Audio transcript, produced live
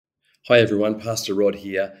Hi everyone, Pastor Rod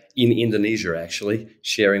here in Indonesia actually,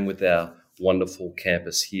 sharing with our wonderful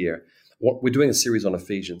campus here. We're doing a series on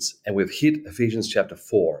Ephesians and we've hit Ephesians chapter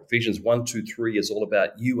 4. Ephesians 1, 2, 3 is all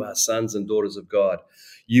about you are sons and daughters of God.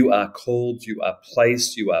 You are called, you are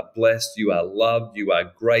placed, you are blessed, you are loved, you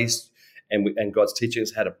are graced, and God's teaching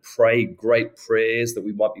us how to pray great prayers that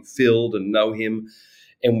we might be filled and know Him.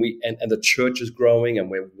 And the church is growing and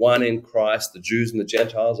we're one in Christ. The Jews and the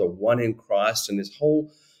Gentiles are one in Christ, and this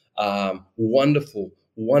whole wonderful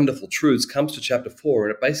truths comes to chapter 4,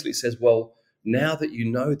 and it basically says, well, now that you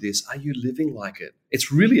know this, are you living like it?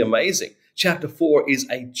 It's really amazing. Chapter 4 is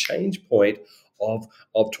a change point of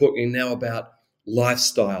talking now about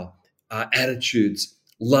lifestyle, attitudes,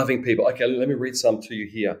 loving people. Okay, let me read some to you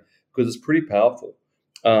here because it's pretty powerful.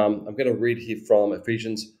 I'm going to read here from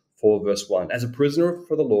Ephesians 4 verse 1. As a prisoner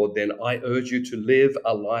for the Lord, then I urge you to live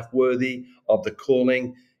a life worthy of the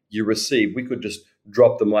calling you receive. We could just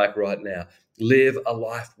drop the mic right now. Live a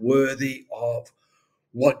life worthy of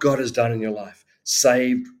what God has done in your life.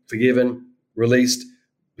 Saved, forgiven, released,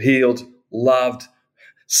 healed, loved,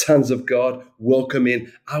 sons of God, welcome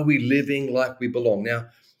in. Are we living like we belong? Now,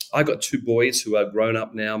 I got two boys who are grown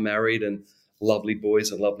up now, married, and lovely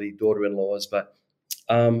boys and lovely daughter-in-laws. But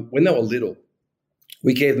when they were little,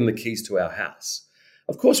 we gave them the keys to our house.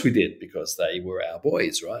 Of course we did, because they were our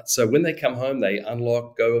boys, right? So when they come home, they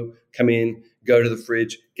unlock, come in, go to the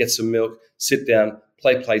fridge, get some milk, sit down,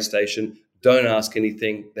 play PlayStation, don't ask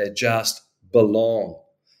anything. They just belong.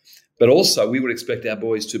 But also we would expect our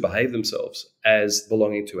boys to behave themselves as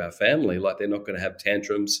belonging to our family, like they're not going to have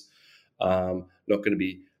tantrums, not going to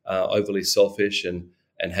be overly selfish and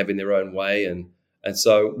having their own way. And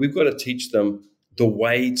so we've got to teach them the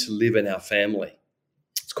way to live in our family.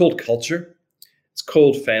 It's called culture. It's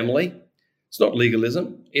called family. It's not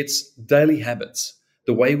legalism. It's daily habits,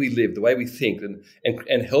 the way we live, the way we think, and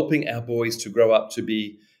helping our boys to grow up to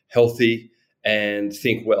be healthy and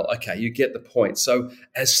think well. Okay, you get the point. So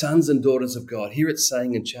as sons and daughters of God, here it's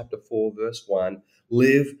saying in chapter 4, verse 1,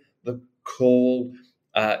 live the called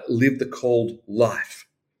life.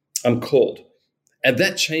 I'm called. And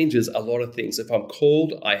that changes a lot of things. If I'm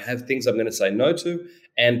called, I have things I'm going to say no to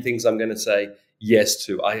and things I'm going to say yes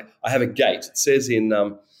to. I have a gate. It says in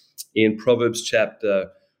Proverbs chapter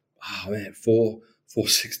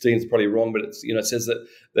 4:16 is probably wrong, but it's, it says that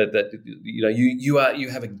you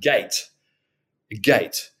have a gate,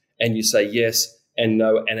 and you say yes and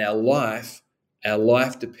no, and our life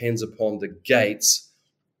depends upon the gates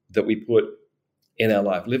that we put in our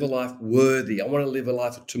life. Live a life worthy. I want to live a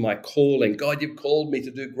life to my calling. God, you've called me to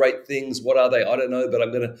do great things. What are they? I don't know, but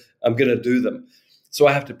I'm gonna do them. So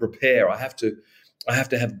I have to prepare. I have to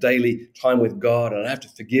have daily time with God, and I have to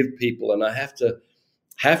forgive people, and I have to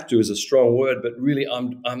is a strong word, but really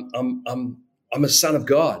I'm a son of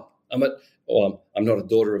God. I'm not a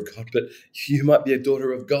daughter of God, but you might be a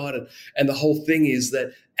daughter of God. And the whole thing is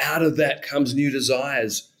that out of that comes new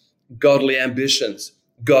desires, godly ambitions,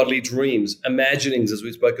 godly dreams, imaginings, as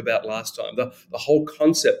we spoke about last time. The whole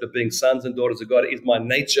concept of being sons and daughters of God is my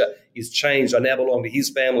nature is changed. I now belong to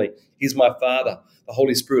His family. He's my Father. The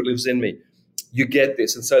Holy Spirit lives in me. You get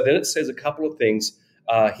this. And so then it says a couple of things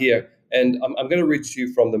here. And I'm going to read to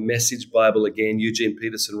you from the Message Bible again. Eugene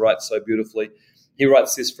Peterson writes so beautifully. He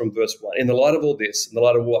writes this from verse 1. In the light of all this, in the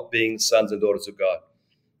light of what being sons and daughters of God,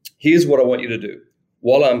 here's what I want you to do.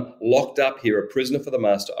 While I'm locked up here, a prisoner for the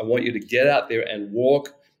master, I want you to get out there and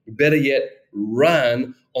walk, better yet,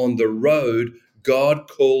 run on the road God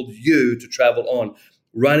called you to travel on.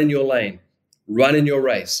 Run in your lane. Run in your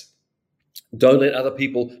race. Don't let other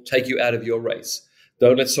people take you out of your race.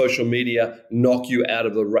 Don't let social media knock you out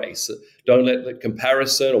of the race. Don't let the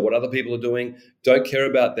comparison or what other people are doing. Don't care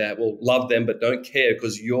about that. Well, love them, but don't care,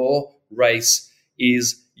 because your race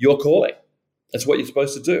is your calling. That's what you're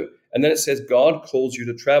supposed to do. And then it says, God calls you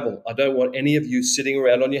to travel. I don't want any of you sitting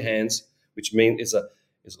around on your hands, which means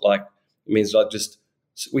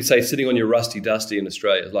we say sitting on your rusty dusty in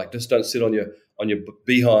Australia. Like, just don't sit on your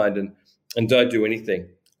behind and don't do anything.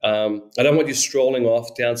 I don't want you strolling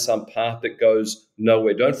off down some path that goes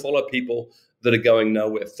nowhere. Don't follow people that are going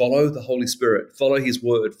nowhere. Follow the Holy Spirit. Follow His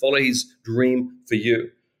word. Follow His dream for you.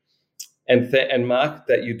 And mark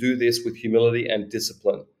that you do this with humility and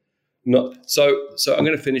discipline. So I'm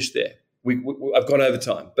going to finish there. I've gone over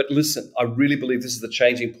time. But listen, I really believe this is the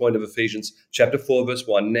changing point of Ephesians chapter 4, verse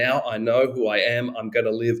 1. Now I know who I am. I'm going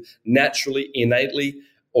to live naturally, innately,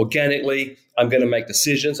 organically. I'm going to make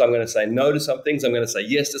decisions. I'm going to say no to some things. I'm going to say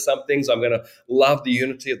yes to some things. I'm going to love the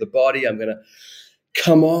unity of the body.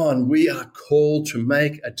 Come on, we are called to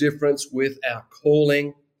make a difference with our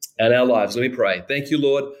calling and our lives. Let me pray. Thank you,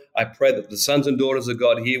 Lord. I pray that the sons and daughters of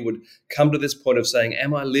God here would come to this point of saying,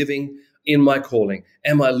 am I living in my calling?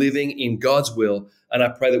 Am I living in God's will? And I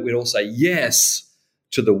pray that we'd all say yes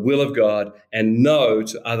to the will of God and no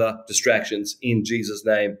to other distractions. In Jesus'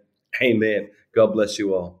 name, amen. God bless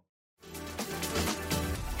you all.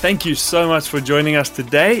 Thank you so much for joining us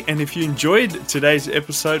today. And if you enjoyed today's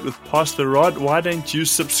episode with Pastor Rod, why don't you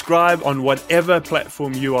subscribe on whatever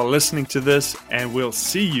platform you are listening to this, and we'll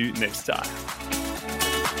see you next time.